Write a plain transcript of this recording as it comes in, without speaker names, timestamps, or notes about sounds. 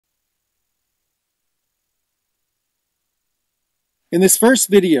In this first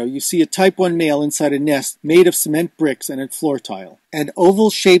video, you see a Type 1 male inside a nest made of cement bricks and a floor tile. An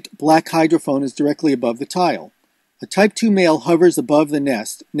oval-shaped black hydrophone is directly above the tile. A Type 2 male hovers above the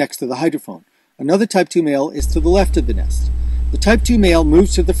nest next to the hydrophone. Another Type 2 male is to the left of the nest. The Type 2 male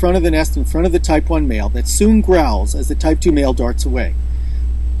moves to the front of the nest in front of the Type 1 male that soon growls as the Type 2 male darts away.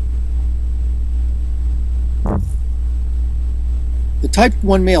 The Type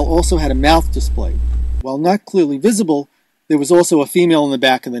 1 male also had a mouth displayed. While not clearly visible, there was also a female in the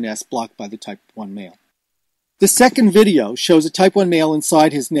back of the nest blocked by the Type 1 male. The second video shows a Type 1 male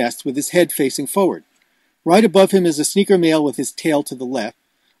inside his nest with his head facing forward. Right above him is a sneaker male with his tail to the left.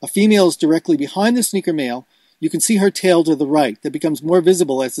 A female is directly behind the sneaker male. You can see her tail to the right that becomes more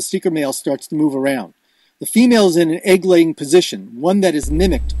visible as the sneaker male starts to move around. The female is in an egg-laying position, one that is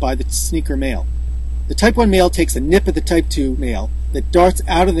mimicked by the sneaker male. The Type 1 male takes a nip at the Type 2 male that darts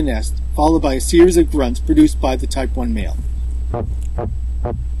out of the nest, followed by a series of grunts produced by the Type 1 male.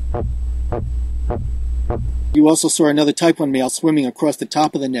 You also saw another Type 1 male swimming across the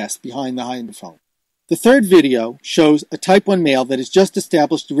top of the nest behind the hydrophone. The third video shows a Type 1 male that has just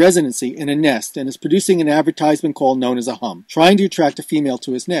established residency in a nest and is producing an advertisement call known as a hum, trying to attract a female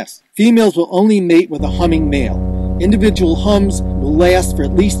to his nest. Females will only mate with a humming male. Individual hums will last for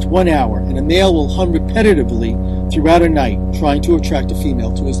at least 1 hour, and a male will hum repetitively throughout a night, trying to attract a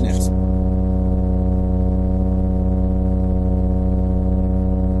female to his nest.